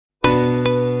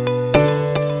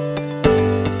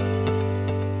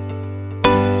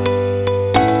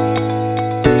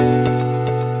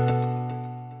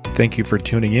Thank you for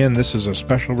tuning in. This is a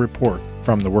special report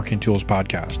from the Working Tools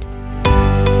Podcast.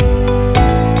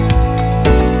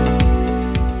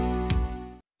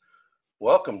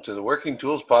 Welcome to the Working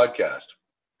Tools Podcast.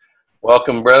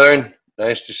 Welcome, brethren.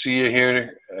 Nice to see you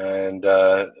here. And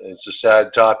it's a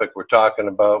sad topic we're talking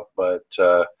about, but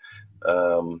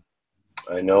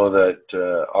I know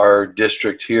that our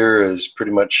district here is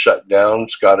pretty much shut down.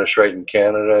 Scottish Rite in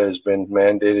Canada has been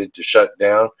mandated to shut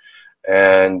down.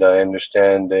 And I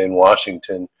understand in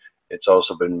Washington, it's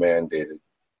also been mandated.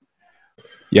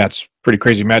 Yeah, it's pretty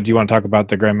crazy. Matt, do you want to talk about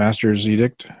the Grand Master's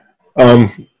edict?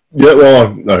 Basically,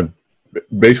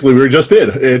 we just did.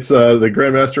 It's the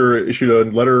Grand Master issued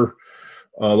a letter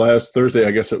last Thursday,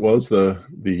 I guess it was,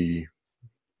 the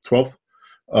 12th,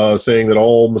 saying that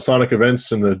all Masonic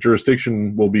events in the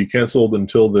jurisdiction will be canceled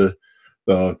until the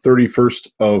 31st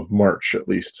of March, at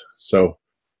least. So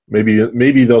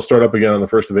maybe they'll start up again on the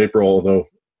 1st of April, although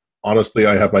honestly,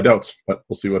 I have my doubts, but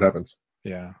we'll see what happens.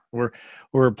 Yeah,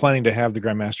 we're planning to have the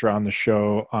Grand Master on the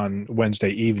show on Wednesday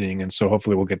evening, and so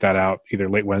hopefully we'll get that out either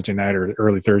late Wednesday night or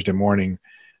early Thursday morning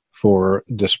for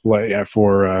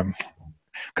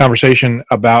conversation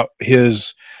about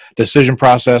his decision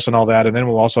process and all that, and then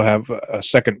we'll also have a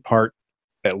second part,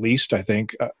 at least I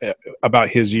think, about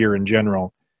his year in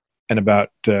general and about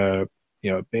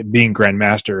being Grand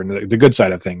Master and the good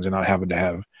side of things, and not having to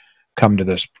have come to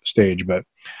this stage. But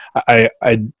I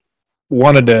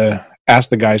wanted to ask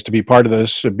the guys to be part of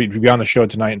this, be on the show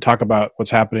tonight and talk about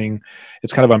what's happening.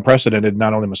 It's kind of unprecedented,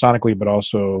 not only Masonically, but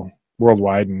also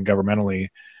worldwide and governmentally,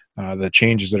 the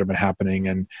changes that have been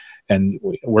happening. And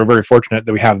we're very fortunate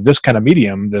that we have this kind of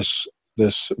medium, this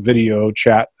video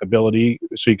chat ability,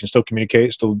 so you can still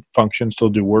communicate, still function, still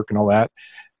do work and all that,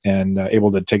 and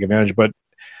able to take advantage. But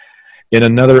in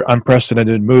another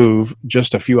unprecedented move,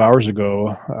 just a few hours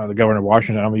ago, the governor of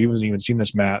Washington, I don't know if you've even seen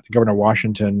this, Matt, the governor of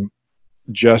Washington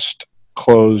just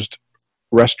closed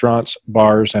restaurants,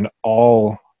 bars, and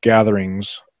all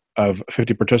gatherings of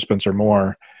 50 participants or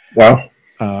more. Wow.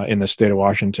 In the state of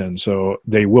Washington. So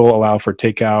they will allow for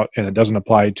takeout, and it doesn't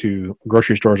apply to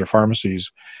grocery stores or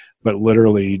pharmacies, but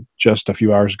literally just a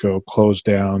few hours ago closed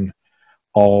down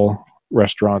all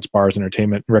restaurants, bars,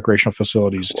 entertainment, recreational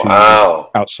facilities to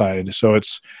outside. So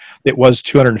it was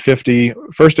 250.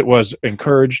 First it was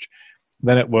encouraged,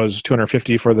 then it was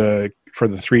 250 for the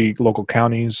 3 local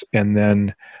counties, and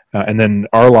then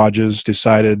our lodges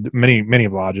decided, many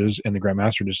of lodges and the Grand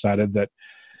Master decided that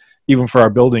even for our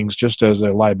buildings, just as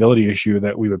a liability issue,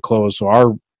 that we would close.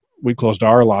 So we closed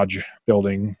our lodge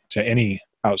building to any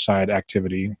outside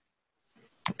activity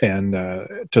and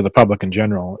to the public in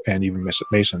general, and even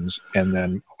Masons. And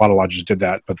then a lot of lodges did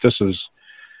that. But this is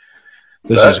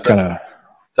kind of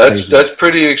that's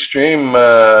pretty extreme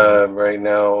right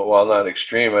now. Well, not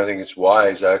extreme. I think it's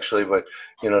wise actually. But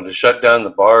to shut down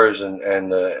the bars and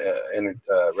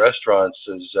the restaurants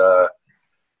is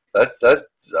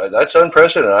that's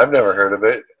unprecedented. I've never heard of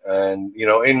it. And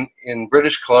in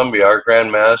British Columbia, our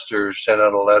Grand Master sent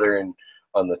out a letter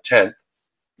on the 10th,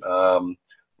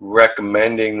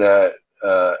 recommending that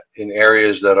in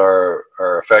areas that are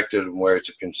affected and where it's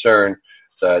a concern,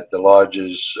 that the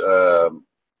lodges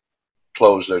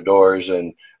close their doors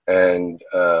and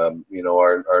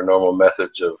our normal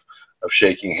methods of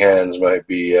shaking hands might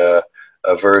be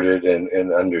averted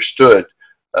and understood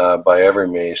by every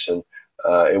Mason.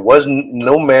 It wasn't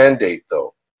no mandate,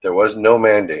 though. There was no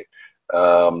mandate.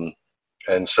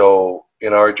 And so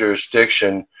in our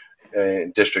jurisdiction,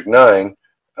 District 9,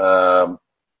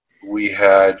 we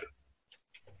had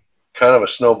kind of a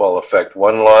snowball effect.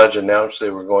 One lodge announced they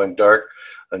were going dark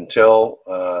until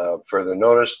further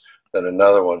notice, then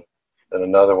another one,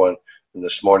 And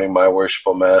this morning, my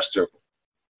worshipful master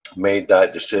made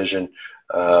that decision.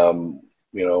 We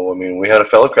had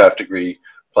a fellowcraft degree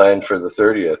planned for the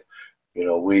 30th.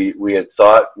 We had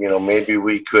thought, maybe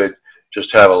we could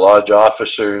just have a lodge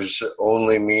officers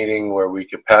only meeting where we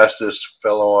could pass this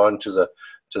fellow on to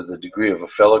the degree of a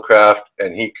fellowcraft,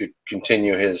 and he could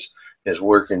continue his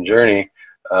work and journey.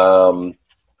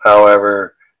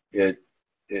 However, it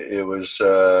was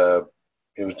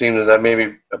deemed that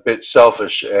maybe a bit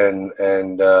selfish and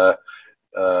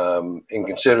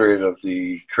inconsiderate of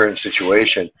the current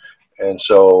situation. And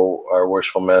so our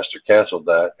worshipful master canceled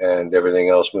that and everything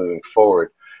else moving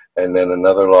forward. And then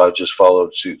another lodge has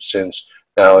followed suit since.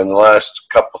 Now, in the last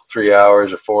 3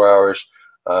 hours or 4 hours,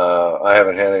 I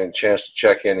haven't had any chance to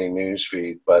check any news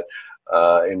feed, but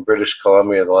in British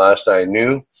Columbia, the last I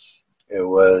knew, it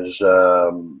was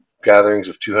gatherings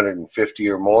of 250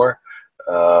 or more,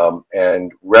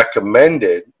 and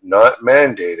recommended, not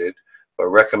mandated, but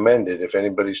recommended if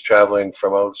anybody's traveling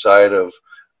from outside of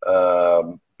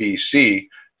BC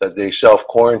that they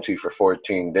self-quarantine for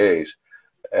 14 days.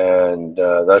 And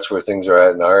that's where things are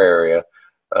at in our area.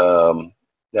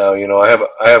 Now, you know, I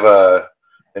have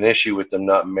an issue with them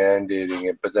not mandating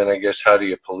it, but then I guess how do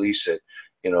you police it?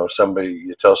 You know,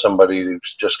 you tell somebody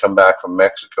who's just come back from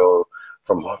Mexico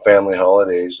from family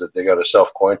holidays that they got to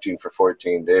self-quarantine for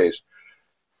 14 days.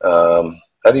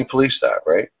 How do you police that,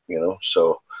 right? You know,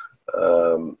 so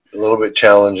a little bit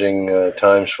challenging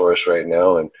times for us right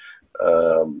now, and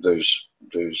there's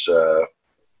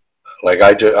like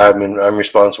I'm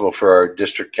responsible for our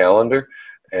district calendar,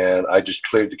 and I just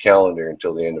cleared the calendar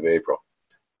until the end of April,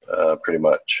 pretty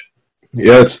much.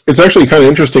 Yeah, it's actually kind of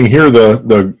interesting here.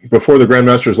 The before the Grand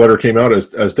Master's letter came out,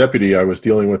 as deputy, I was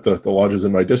dealing with the lodges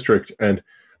in my district, and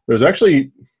there's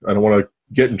actually, I don't want to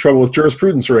get in trouble with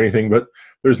jurisprudence or anything, but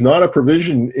there's not a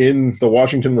provision in the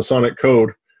Washington Masonic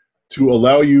Code to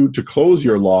allow you to close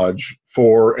your lodge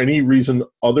for any reason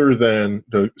other than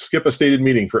to skip a stated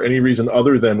meeting for any reason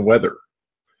other than weather.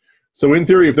 So in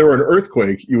theory, if there were an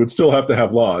earthquake, you would still have to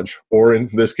have lodge, or in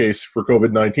this case for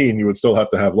COVID-19, you would still have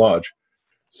to have lodge.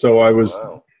 So I was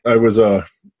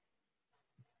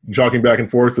jogging back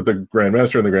and forth with the Grand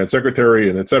Master and the Grand Secretary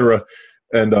and et cetera.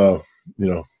 And, you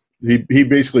know, he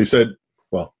basically said,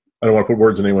 well, I don't want to put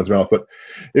words in anyone's mouth, but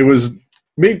it was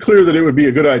made clear that it would be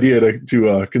a good idea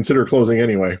to consider closing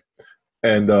anyway.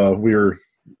 And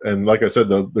and like I said,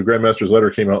 the Grand Master's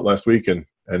letter came out last week, and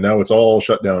now it's all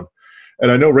shut down.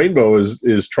 And I know Rainbow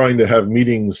is trying to have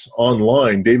meetings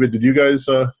online. David, did you guys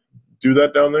do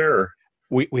that down there? Or?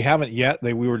 We haven't yet.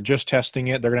 We were just testing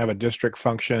it. They're going to have a district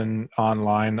function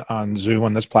online on Zoom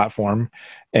on this platform.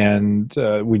 And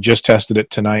we just tested it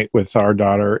tonight with our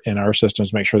daughter in our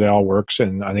systems, make sure they all works.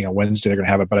 And I think on Wednesday they're going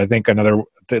to have it. But I think one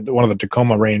of the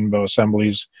Tacoma Rainbow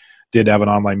Assemblies did have an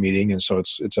online meeting. And so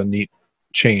it's a neat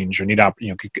change or neat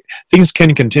things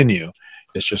can continue.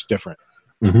 It's just different.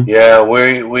 Mm-hmm. Yeah,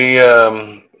 we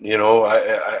you know,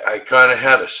 I kind of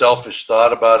had a selfish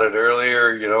thought about it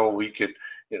earlier. You know,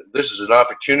 this is an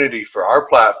opportunity for our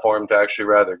platform to actually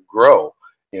rather grow,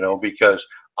 you know, because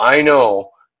I know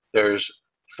there's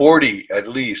 40 at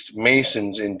least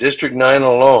Masons in District 9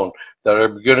 alone that are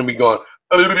going to be going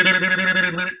for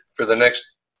the next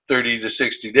 30 to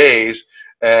 60 days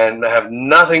and have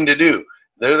nothing to do.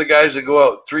 They're the guys that go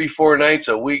out 3-4 nights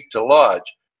a week to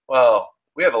lodge. Well,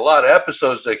 we have a lot of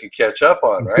episodes they could catch up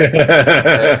on, right?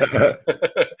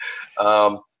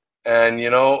 And, you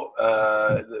know,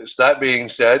 that being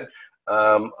said,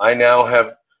 I now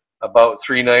have about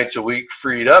 3 nights a week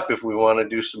freed up if we want to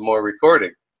do some more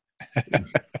recording.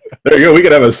 There you go. We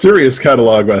could have a serious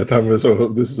catalog by the time this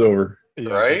is over. Yeah,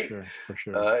 right? For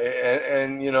sure.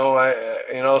 And you know,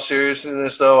 in all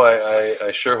seriousness, though,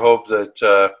 I sure hope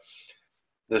that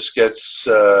this gets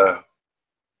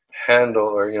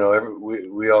handled, or, you know,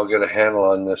 we all get a handle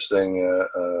on this thing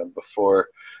before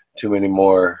too many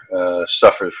more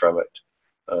suffer from it.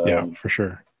 Yeah, for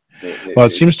sure. Well,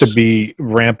 it seems to be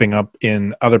ramping up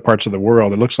in other parts of the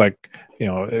world. It looks like, you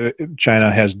know,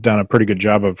 China has done a pretty good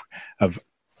job of at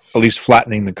least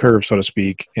flattening the curve, so to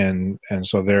speak, and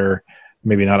so they're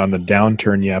maybe not on the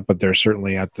downturn yet, but they're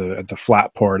certainly at the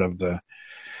flat part of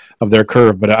their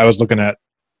curve. But I was looking at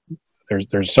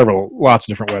there's lots of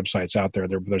different websites out there.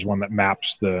 There's one that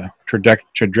maps the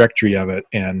trajectory of it,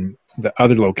 and the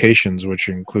other locations, which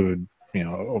include, you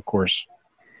know, of course,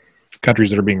 countries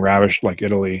that are being ravished like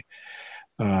Italy.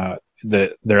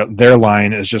 Their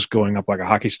line is just going up like a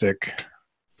hockey stick,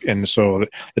 and so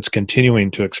it's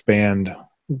continuing to expand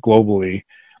globally.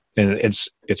 And it's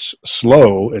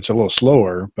slow. It's a little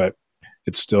slower, but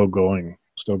it's still going.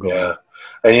 Yeah,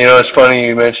 and you know, it's funny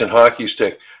you mentioned hockey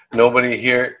stick. Nobody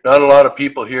here, not a lot of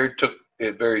people here took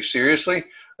it very seriously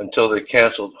until they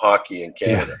canceled hockey in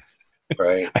Canada. Yeah.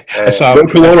 Right? I saw the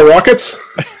Kelowna Rockets.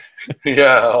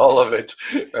 Yeah, all of it.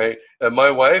 Right. And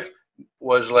my wife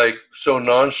was like so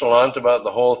nonchalant about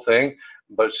the whole thing,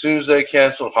 but as soon as they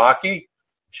canceled hockey,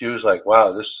 she was like,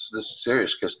 "Wow, this is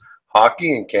serious." Because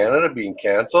hockey in Canada being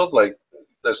canceled, like,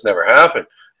 that's never happened.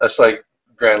 That's like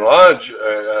Grand Lodge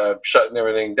shutting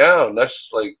everything down. That's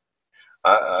like,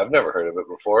 I've never heard of it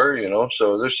before, you know.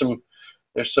 So there's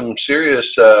some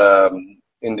serious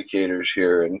indicators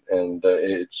here, and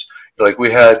it's like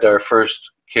we had our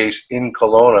first case in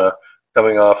Kelowna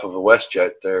coming off of a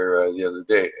WestJet there the other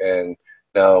day, and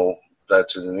now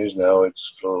that's in the news. Now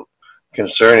it's a little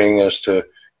concerning as to,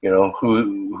 you know,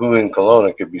 who in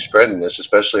Kelowna could be spreading this,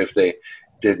 especially if they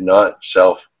did not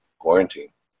self-quarantine.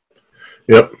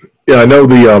 Yep. Yeah, I know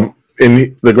the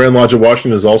Grand Lodge of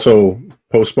Washington is also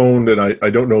postponed, and I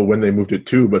don't know when they moved it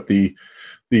to, but the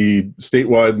the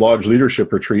statewide lodge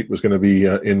leadership retreat was going to be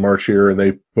in March here, and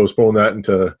they postponed that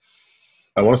into,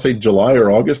 I want to say July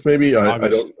or August, maybe.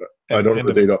 August. I don't know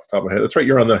the date off the top of my head. That's right.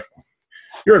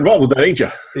 You're involved with that, ain't you?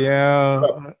 Yeah.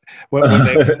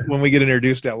 When we get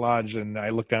introduced at lodge, and I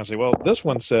look down and say, "Well, this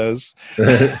one says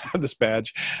this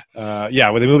badge." Well,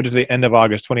 they moved it to the end of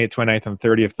August, 28th, 29th, and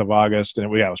 30th of August, and it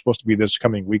was supposed to be this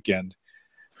coming weekend.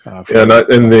 And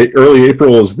the early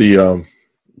April is the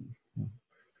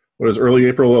what is early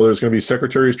April? Oh, there's going to be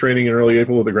secretaries training in early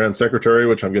April with the Grand Secretary,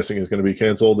 which I'm guessing is going to be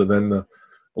canceled, and then the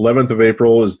 11th of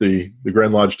April is the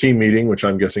Grand Lodge team meeting, which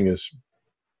I'm guessing is.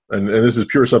 And this is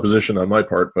pure supposition on my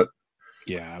part, but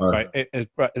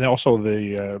and also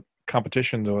the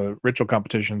competition, the ritual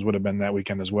competitions would have been that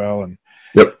weekend as well, and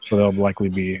yep. So they'll likely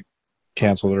be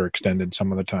canceled or extended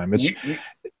some of the time.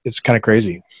 It's kind of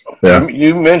crazy. Yeah,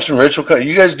 you mentioned ritual.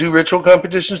 You guys do ritual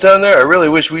competitions down there? I really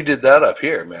wish we did that up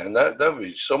here, man. That would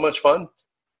be so much fun.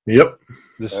 Yep.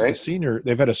 They've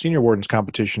had a senior wardens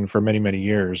competition for many, many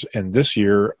years, and this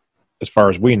year, as far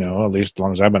as we know, at least as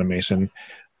long as I've been a Mason.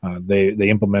 They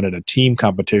implemented a team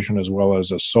competition as well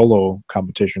as a solo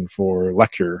competition for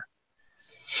lecture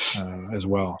as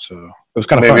well. So it was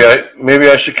kind of fun. Maybe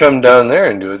I should come down there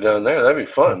and do it down there. That'd be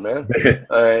fun, man.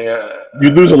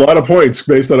 You'd lose a lot of points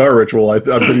based on our ritual. I'm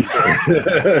pretty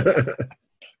sure.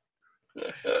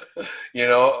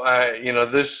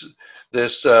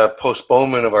 This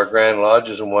postponement of our Grand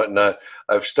Lodges and whatnot,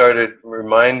 I've started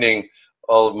reminding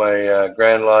all of my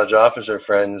Grand Lodge officer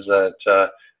friends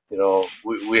that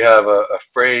we have a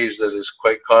phrase that is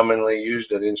quite commonly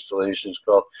used at installations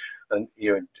called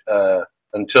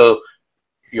until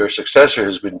your successor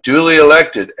has been duly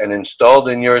elected and installed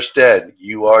in your stead,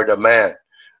 you are the man,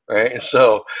 right?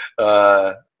 So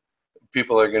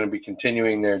people are going to be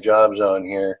continuing their jobs on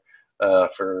here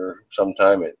for some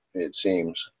time, it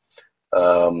seems.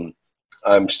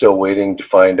 I'm still waiting to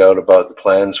find out about the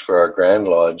plans for our Grand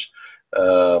Lodge.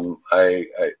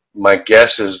 My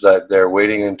guess is that they're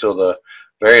waiting until the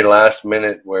very last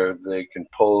minute where they can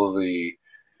pull the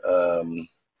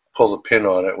pin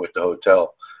on it with the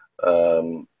hotel,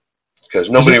 because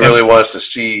nobody really wants to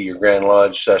see your Grand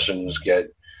Lodge sessions get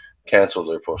canceled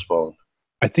or postponed.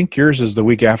 I think yours is the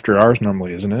week after ours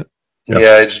normally, isn't it? Yep.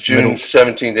 Yeah, it's June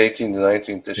 17th, 18th, and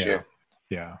 19th this year.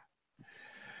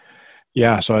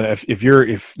 Yeah. So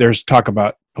if there's talk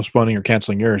about postponing or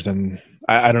canceling yours, then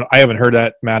I haven't heard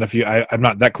that, Matt. I'm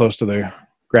not that close to the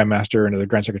Grand Master and to the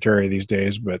Grand Secretary these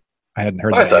days, but I hadn't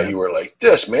heard that. I thought you were like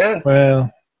this, man.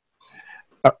 Well,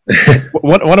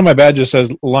 one of my badges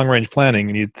says long range planning,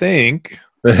 and you'd think.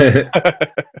 No,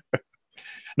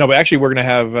 but actually, we're going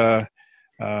to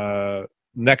have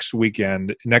next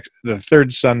weekend. The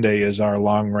third Sunday is our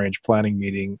long range planning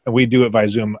meeting, and we do it by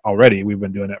Zoom already. We've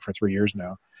been doing it for 3 years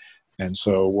now. And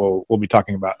so we'll be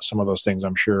talking about some of those things,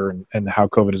 I'm sure, and how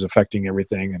COVID is affecting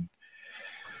everything.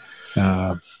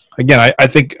 And again, I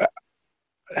think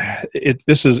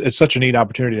it's such a neat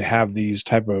opportunity to have these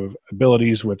type of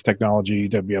abilities with technology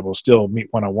to be able to still meet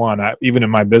one-on-one. Even in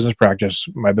my business practice,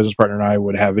 my business partner and I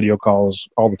would have video calls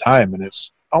all the time, and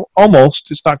it's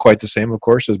not quite the same, of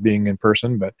course, as being in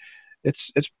person, but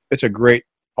it's a great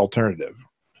alternative.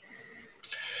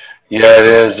 Yeah, it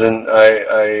is, and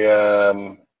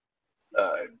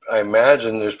I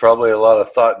imagine there's probably a lot of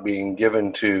thought being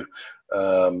given to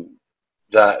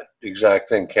that exact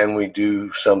thing. Can we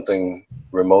do something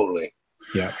remotely?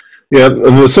 Yeah.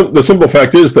 And the simple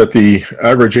fact is that the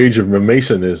average age of a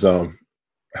Mason is,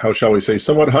 how shall we say,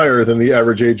 somewhat higher than the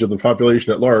average age of the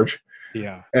population at large.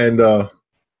 Yeah. And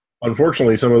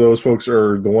unfortunately, some of those folks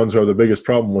are the ones who have the biggest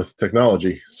problem with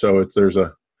technology. So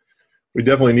we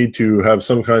definitely need to have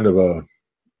some kind of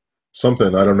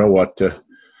something, I don't know what, to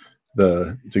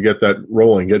get that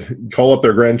rolling. Call up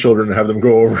their grandchildren and have them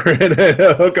go over and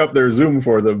hook up their Zoom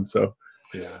for them. So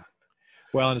yeah.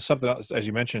 Well, and it's something else, as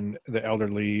you mentioned, the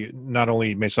elderly, not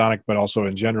only Masonic but also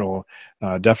in general,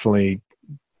 definitely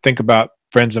think about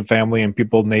friends and family and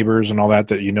people, neighbors, and all that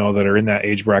that are in that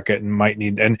age bracket and might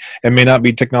need and may not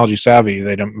be technology savvy.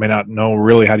 They may not know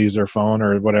really how to use their phone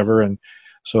or whatever, and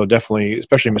so definitely,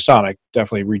 especially Masonic,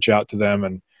 definitely reach out to them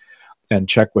and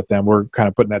check with them. We're kind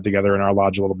of putting that together in our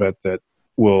lodge a little bit, that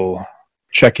we'll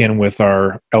check in with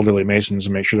our elderly Masons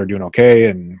and make sure they're doing okay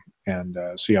and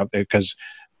see how, because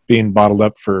being bottled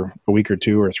up for a week or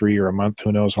 2 or 3 or a month,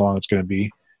 who knows how long it's going to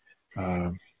be.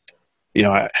 I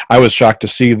was shocked to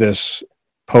see this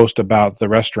post about the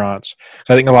restaurants.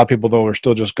 So I think a lot of people, though, are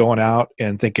still just going out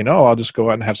and thinking, oh, I'll just go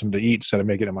out and have something to eat instead of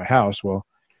making it in my house. Well,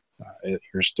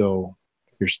 you're still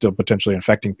potentially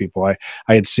infecting people. I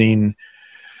had seen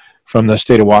from the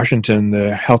state of Washington,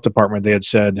 the health department, they had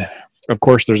said of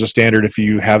course, there's a standard if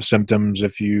you have symptoms,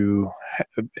 if you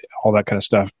all that kind of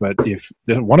stuff. But if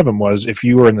one of them was if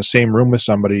you were in the same room with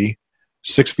somebody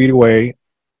 6 feet away,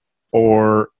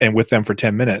 and with them for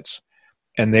 10 minutes,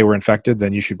 and they were infected,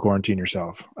 then you should quarantine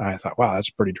yourself. I thought, wow, that's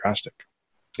pretty drastic.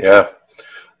 Yeah,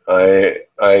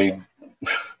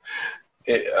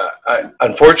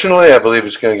 unfortunately, I believe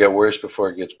it's going to get worse before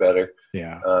it gets better.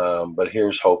 Yeah. But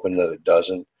here's hoping that it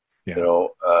doesn't. Yeah. You know,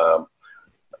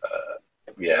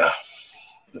 yeah,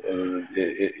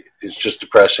 it's just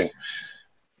depressing.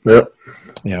 Yep.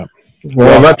 Yeah.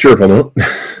 Well, I'm not cheerful, no.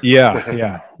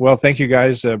 Yeah. Well, thank you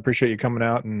guys. Appreciate you coming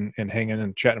out and hanging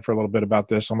and chatting for a little bit about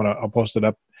this. I'll post it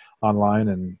up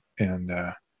online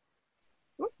and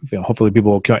hopefully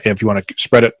people will, if you want to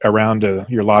spread it around to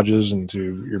your lodges and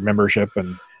to your membership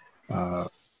and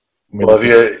well,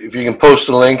 if you can post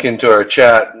a link into our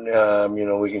chat,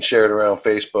 we can share it around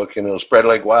Facebook and it'll spread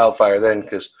like wildfire then,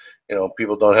 because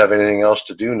people don't have anything else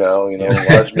to do now.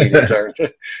 Lodge meetings aren't.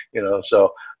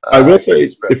 So I will say,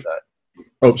 that.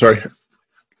 Oh, sorry.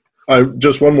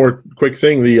 Just one more quick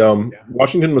thing. The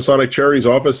Washington Masonic Charities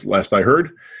office, last I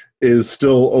heard, is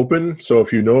still open. So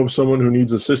if you know of someone who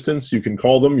needs assistance, you can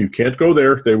call them. You can't go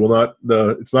there. They will not.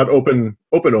 It's not open,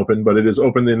 but it is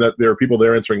open in that there are people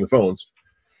there answering the phones.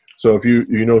 So if you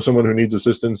know someone who needs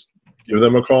assistance, give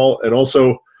them a call. And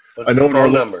also, I know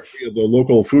the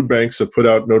local food banks have put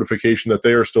out notification that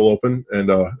they are still open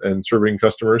and serving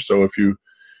customers. So if you,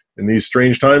 in these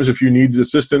strange times, if you need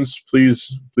assistance,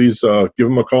 please give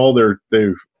them a call.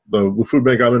 The food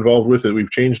bank I'm involved with,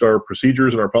 we've changed our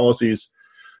procedures and our policies,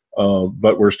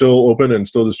 but we're still open and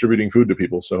still distributing food to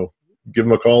people. So give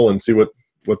them a call and see what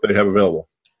they have available.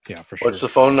 Yeah, for sure. What's the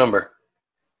phone number?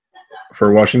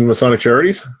 For Washington Masonic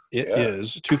Charities? It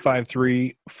is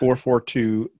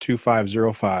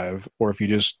 253-442-2505, or if you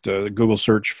just Google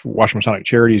search for Washington Masonic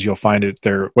Charities, you'll find it.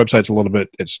 Their website's a little bit,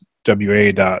 it's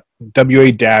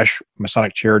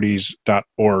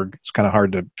wa-massoniccharities.org. It's kind of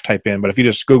hard to type in, but if you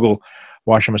just Google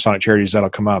Washington Masonic Charities, that'll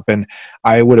come up. And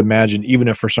I would imagine, even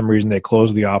if for some reason they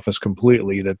close the office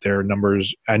completely, that their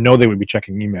numbers, I know they would be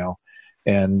checking email.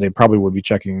 And they probably would be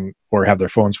checking or have their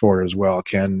phones forwarded as well.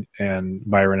 Ken and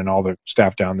Byron and all the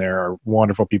staff down there are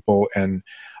wonderful people, and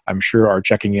I'm sure are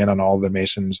checking in on all the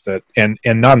Masons and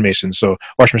non-Masons. So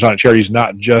Washington Masonic Charity is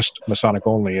not just Masonic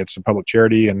only; it's a public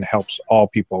charity and helps all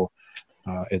people.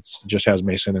 It just has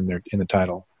Mason in the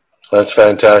title. That's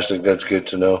fantastic. That's good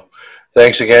to know.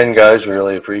 Thanks again, guys. We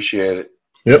really appreciate it.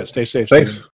 Yep. Yeah, stay safe.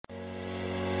 Thanks.